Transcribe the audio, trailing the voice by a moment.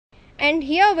and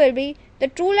here will be the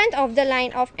true length of the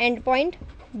line of endpoint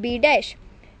B dash.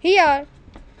 Here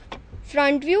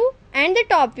front view and the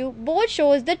top view both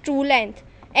shows the true length,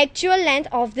 actual length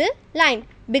of the line,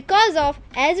 because of,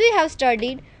 as we have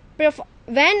studied,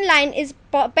 when line is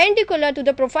perpendicular to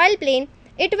the profile plane,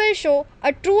 it will show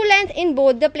a true length in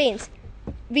both the planes,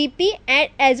 VP and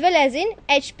as well as in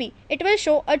HP. It will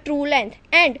show a true length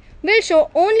and will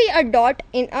show only a dot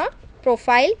in a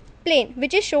profile plane,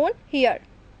 which is shown here.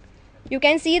 You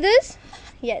can see this?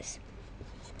 Yes.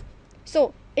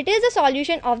 So it is the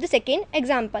solution of the second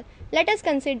example. Let us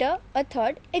consider a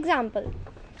third example.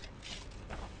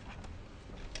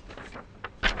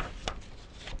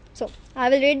 So I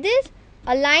will read this.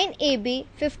 A line AB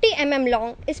 50 mm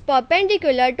long is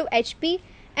perpendicular to HP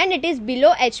and it is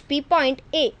below HP point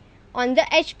A on the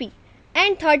HP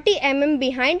and 30 mm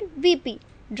behind VP.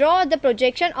 Draw the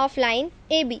projection of line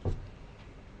AB.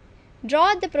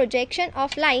 Draw the projection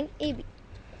of line AB.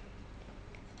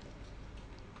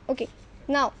 Okay,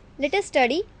 now let us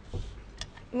study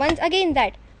once again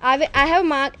that I have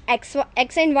marked X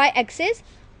and Y axis.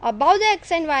 Above the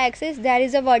X and Y axis there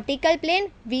is a vertical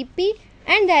plane VP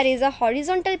and there is a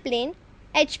horizontal plane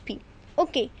HP.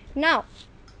 Okay, now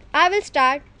I will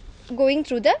start going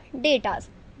through the data.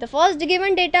 The first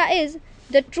given data is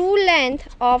the true length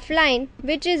of line,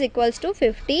 which is equals to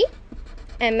 50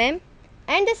 mm,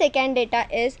 and the second data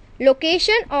is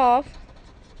location of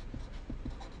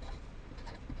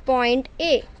point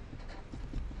A.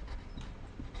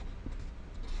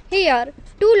 Here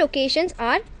two locations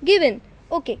are given.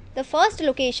 Okay, the first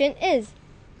location is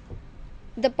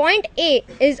the point A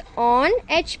is on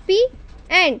HP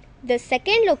and the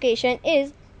second location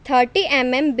is 30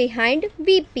 mm behind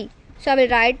VP. So I will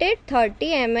write it 30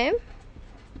 mm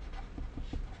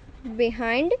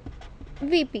behind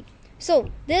VP. So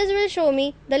this will show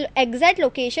me the exact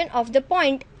location of the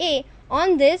point A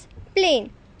on this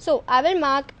plane. So I will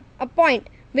mark a point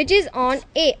which is on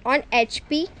A on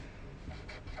HP.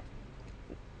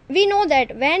 We know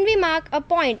that when we mark a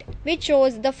point which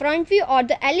shows the front view or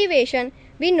the elevation,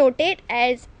 we notate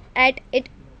as it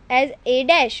as A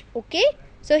dash. Okay,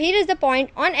 so here is the point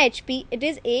on HP, it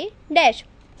is A dash.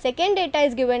 Second data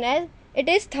is given as it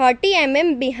is 30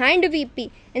 mm behind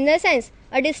VP, in the sense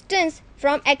a distance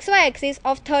from XY axis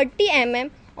of 30 mm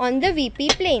on the VP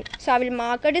plane. So I will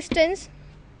mark a distance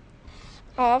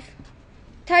of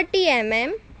 30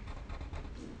 mm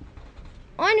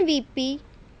on VP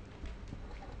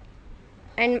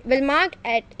and will mark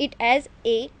it as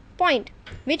A point,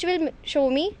 which will show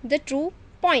me the true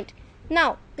point.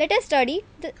 Now let us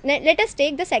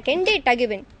take the second data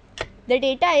given. The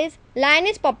data is line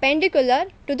is perpendicular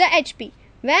to the HP.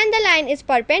 When the line is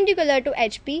perpendicular to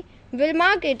HP, we will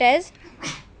mark it as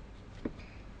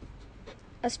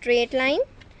a straight line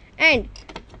and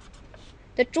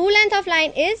the true length of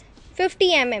line is 50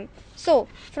 mm. So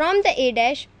from the A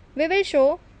dash we will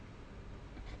show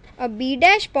a B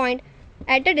dash point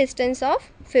at a distance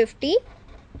of 50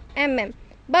 mm.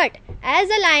 But as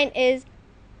the line is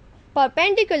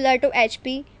perpendicular to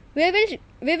HP, we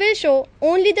will show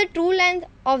only the true length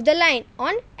of the line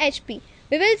on HP.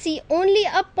 We will see only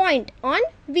a point on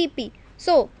VP.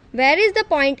 So where is the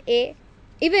point A?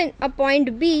 Even a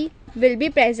point B will be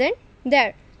present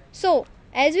there. So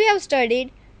as we have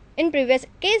studied in previous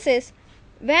cases,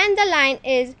 when the line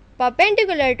is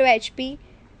perpendicular to HP,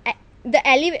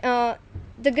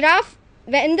 the graph,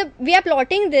 when we are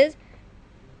plotting this,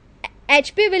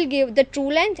 HP will give the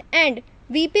true length and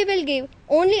VP will give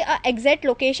only a exact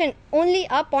location, only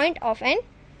a point of an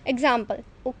example.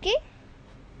 Okay.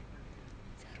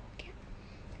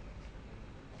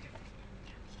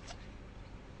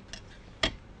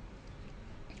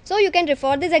 So you can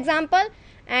refer this example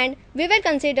and we will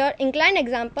consider inclined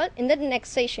example in the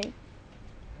next session.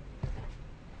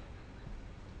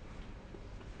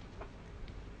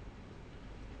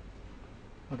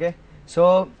 Okay,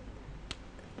 so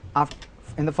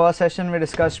in the first session we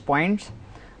discussed points,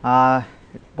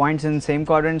 points in same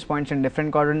quadrants, points in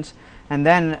different quadrants, and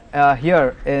then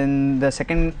here in the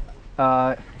second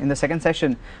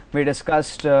session we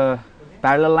discussed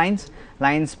parallel lines.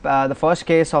 The first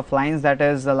case of lines, that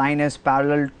is the line is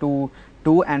parallel to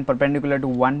 2 and perpendicular to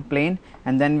one plane,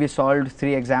 and then we solved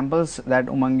 3 examples that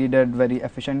Umangi did very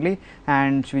efficiently,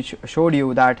 and which showed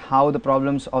you that how the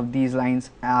problems of these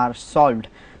lines are solved.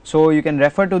 So you can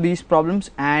refer to these problems,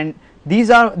 and these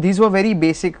were very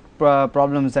basic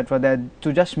problems that were there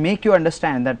to just make you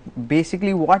understand that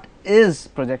basically what is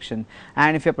projection,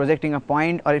 and if you are projecting a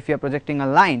point or if you are projecting a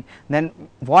line, then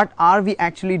what are we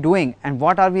actually doing and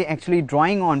what are we actually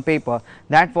drawing on paper.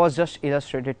 That was just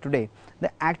illustrated today.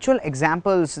 The actual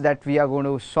examples that we are going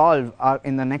to solve are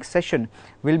in the next session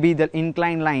will be the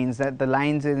inclined lines, that the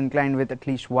lines is inclined with at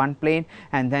least one plane,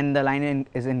 and then the line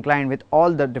is inclined with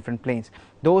all the different planes.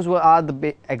 Those are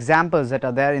the examples that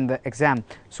are there in the exam.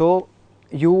 So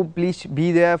you please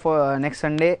be there for next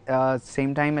Sunday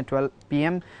same time at 12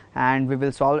 p.m. and we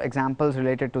will solve examples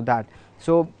related to that.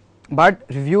 So but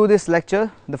review this lecture,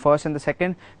 the first and the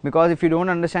second, because if you don't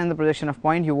understand the projection of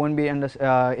point, you won't be able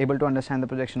to understand the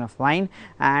projection of line,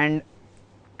 and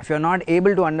if you are not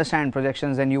able to understand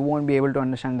projections, then you won't be able to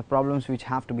understand the problems which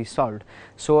have to be solved.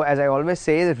 So as I always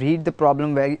say, read the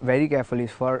problem very carefully.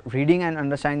 For reading and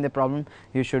understanding the problem,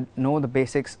 you should know the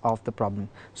basics of the problem.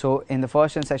 So in the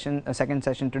first and second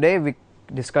session today, we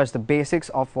discuss the basics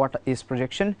of what is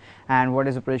projection and what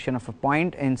is the projection of a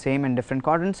point in same and different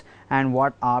quadrants, and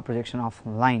what are projection of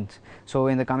lines. So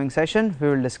in the coming session we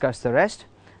will discuss the rest.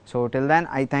 So till then,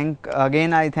 I thank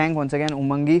once again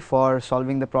Umangi for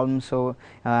solving the problem so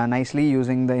nicely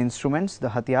using the instruments, the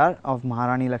Hatyar of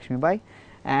Maharani Lakshmibai,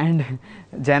 and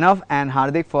Janav and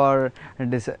Hardik for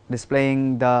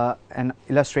displaying and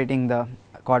illustrating the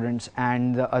quadrants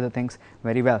and the other things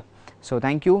very well. So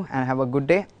thank you and have a good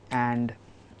day and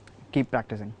keep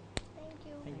practicing.